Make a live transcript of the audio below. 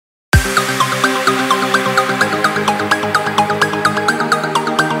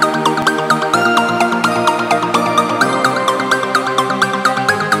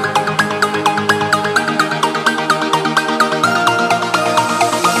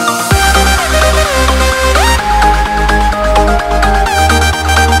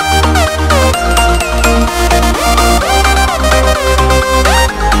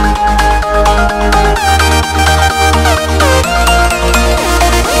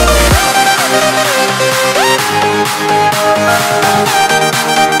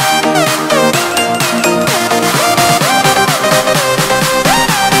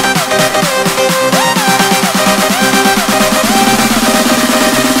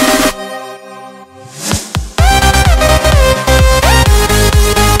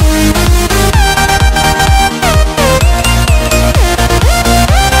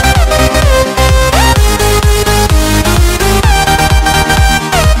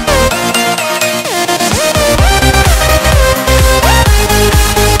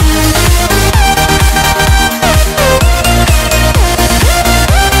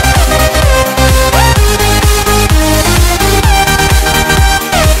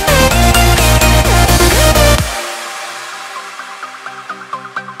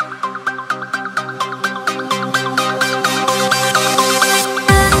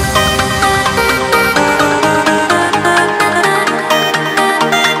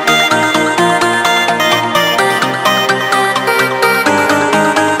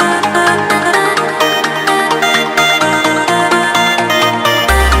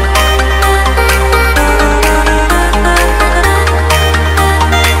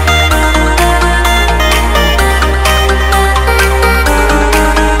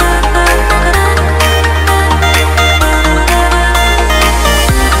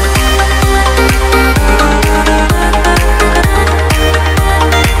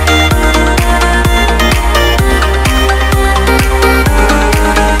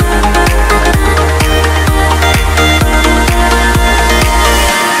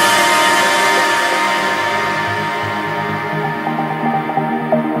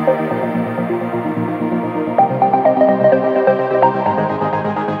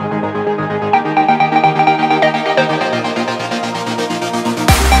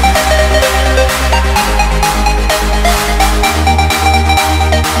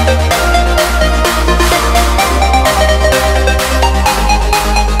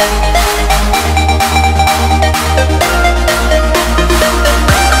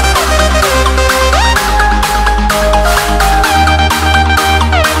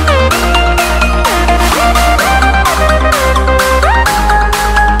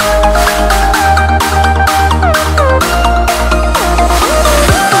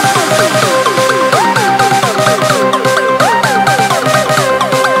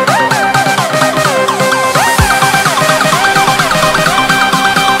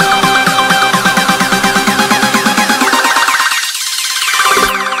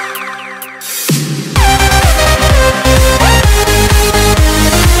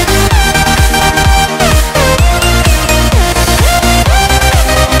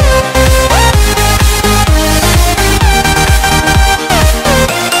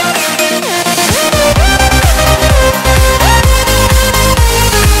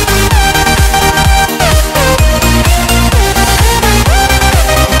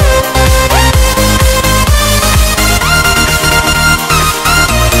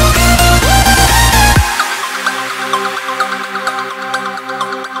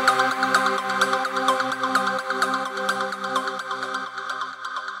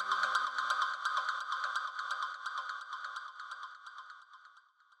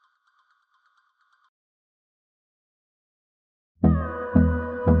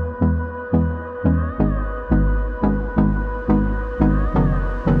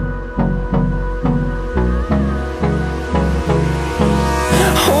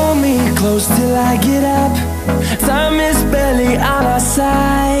close till I get up. Time is barely on our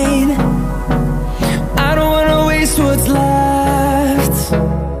side. I don't wanna waste what's left.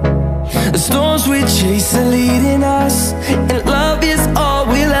 The storms we chase are leading us, and love is all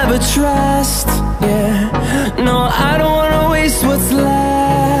we'll ever trust. Yeah, no, I don't wanna waste what's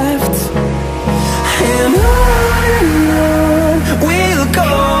left. And on we'll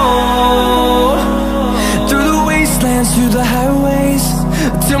go, through the wastelands, through the highways,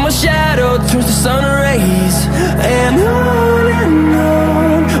 till my shadow turns to sun rays. And on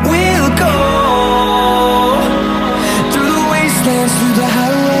we'll go, through the wastelands, through the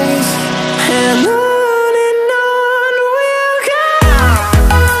highways, and on.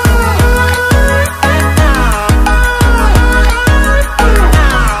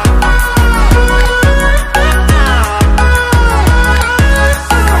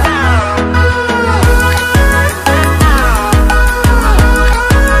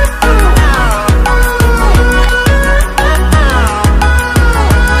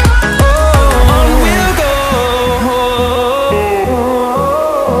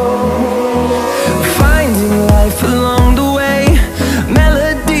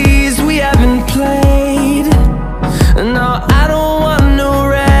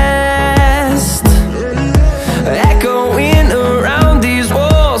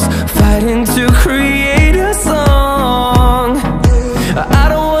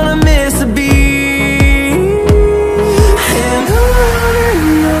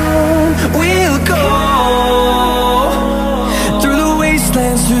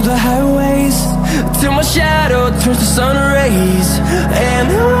 Through the highways, till my shadow turns to sun rays. And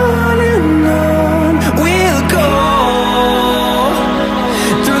on we'll go,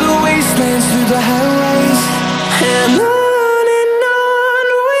 through the wastelands, through the highways, and on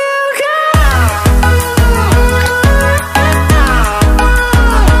we'll go.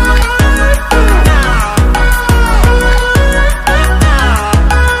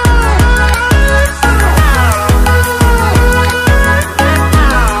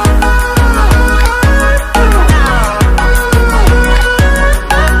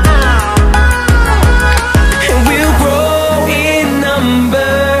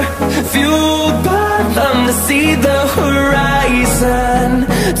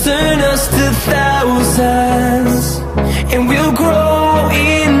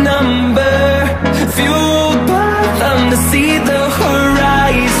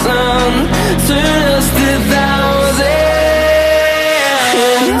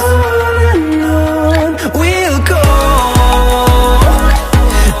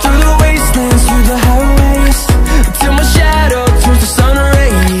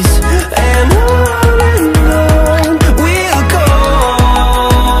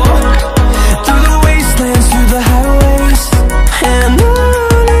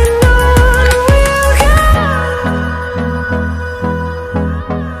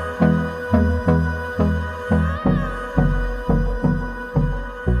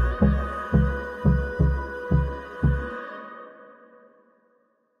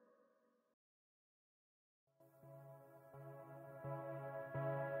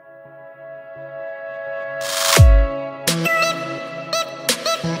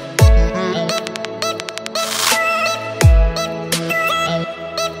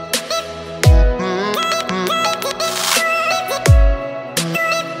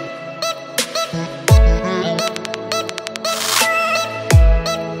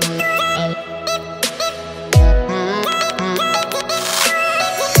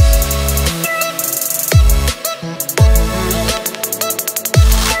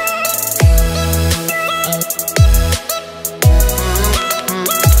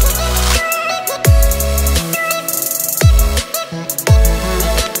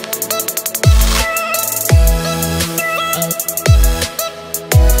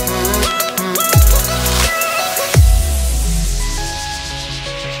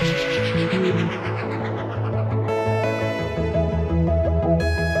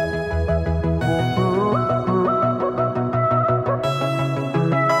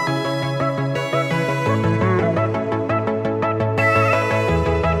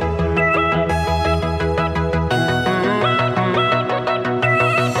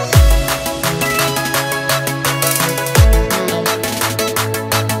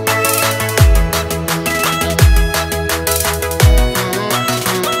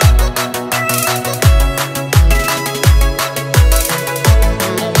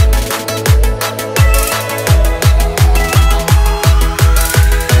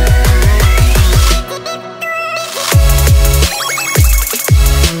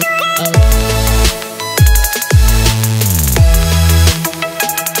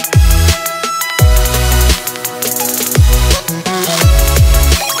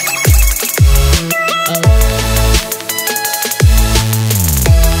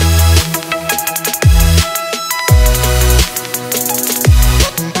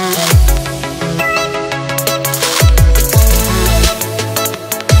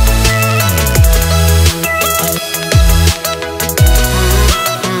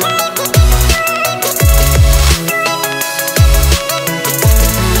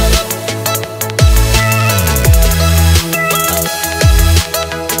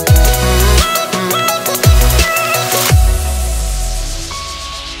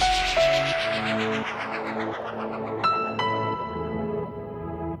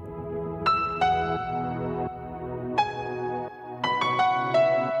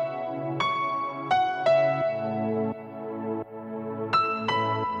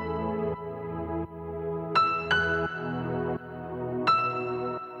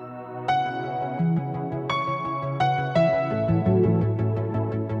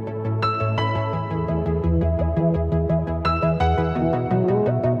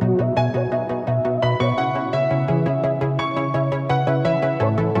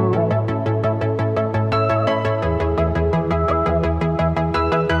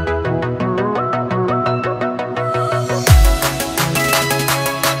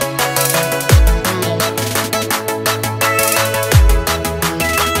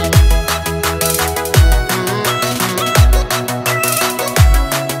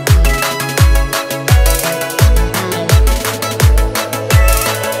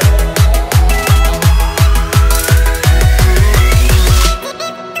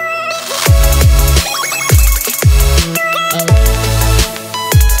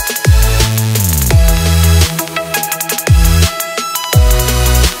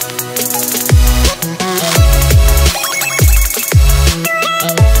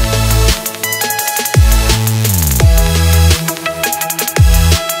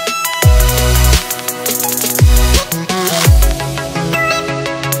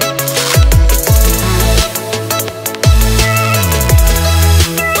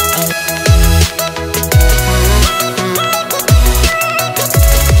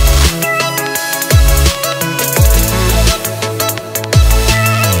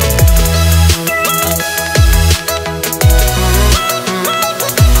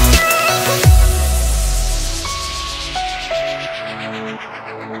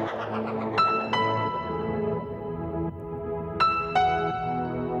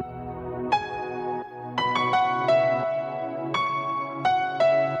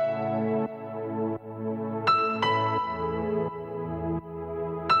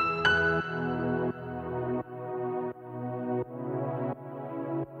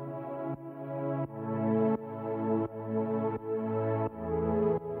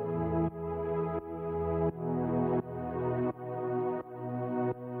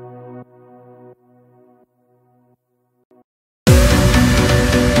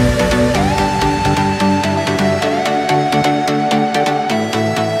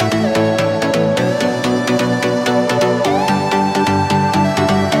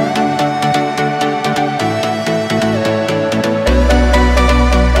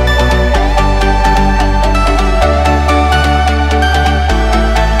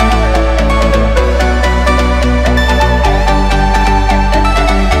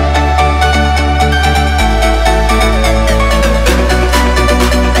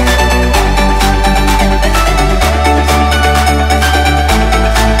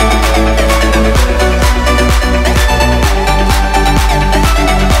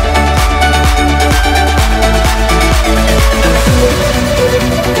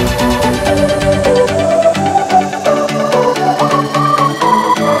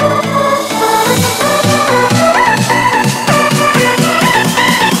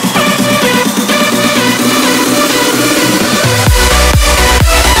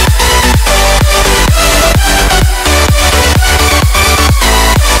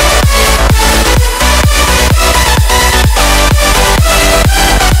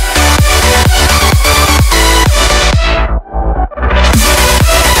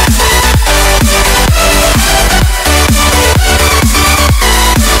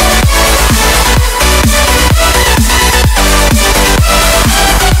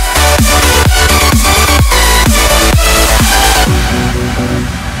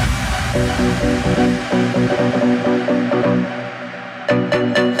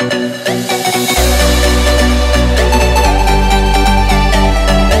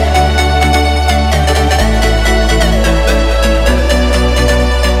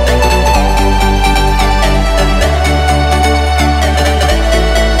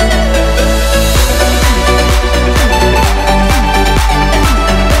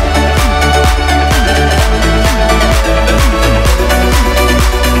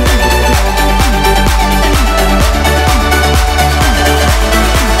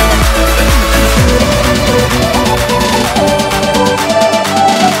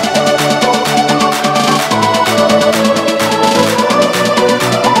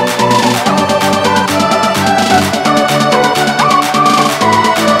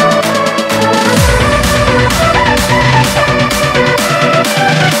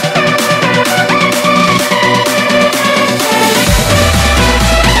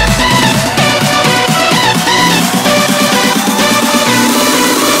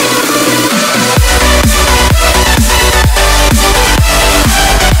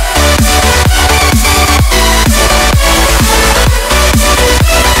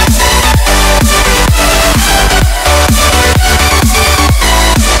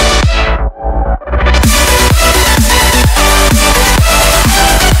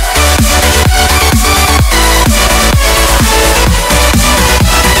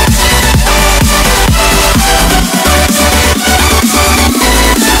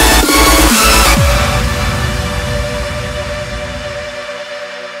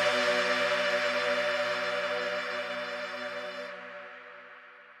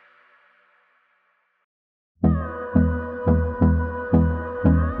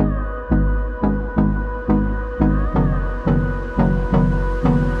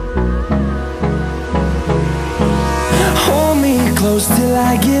 close till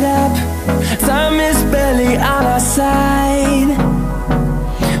I get up. Time is barely on our side.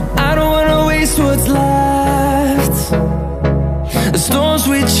 I don't wanna waste what's left. The storms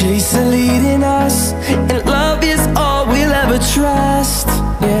we chase are leading us, and love is all we'll ever trust.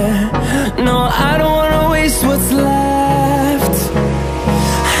 Yeah, no, I don't wanna waste what's left.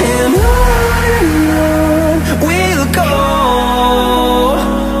 And on we'll go,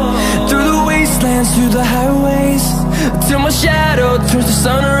 through the wastelands, through the highways, till my shadow turns to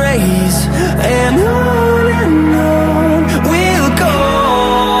sun rays. And on we'll go,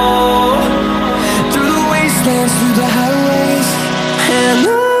 through the wastelands, through the highways, and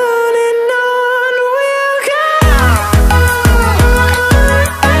on we'll go.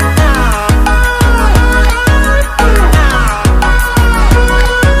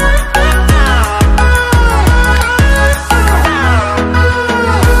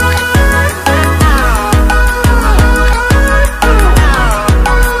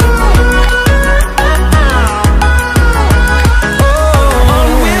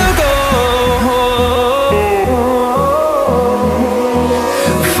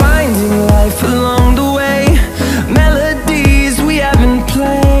 Along the way, melodies we haven't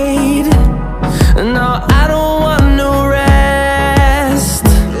played. No, I don't want no rest.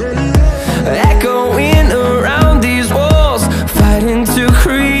 Echoing around these walls, fighting to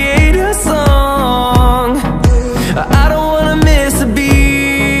create a song. I don't wanna miss a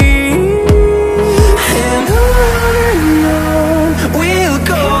beat. And on we'll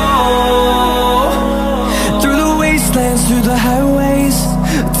go, through the wastelands, through the highways,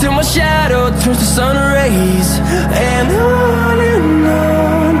 till my shadow turns to sun rays. And on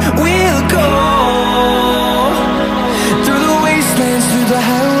we'll go, through the wastelands, through the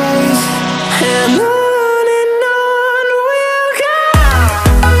highways, and on we'll go.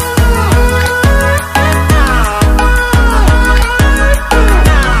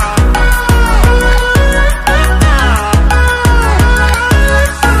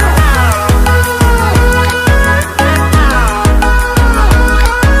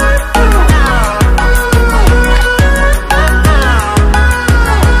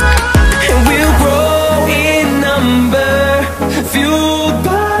 Fueled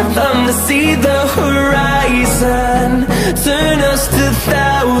by them to see the horizon, turn us to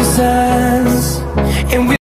thousands, and we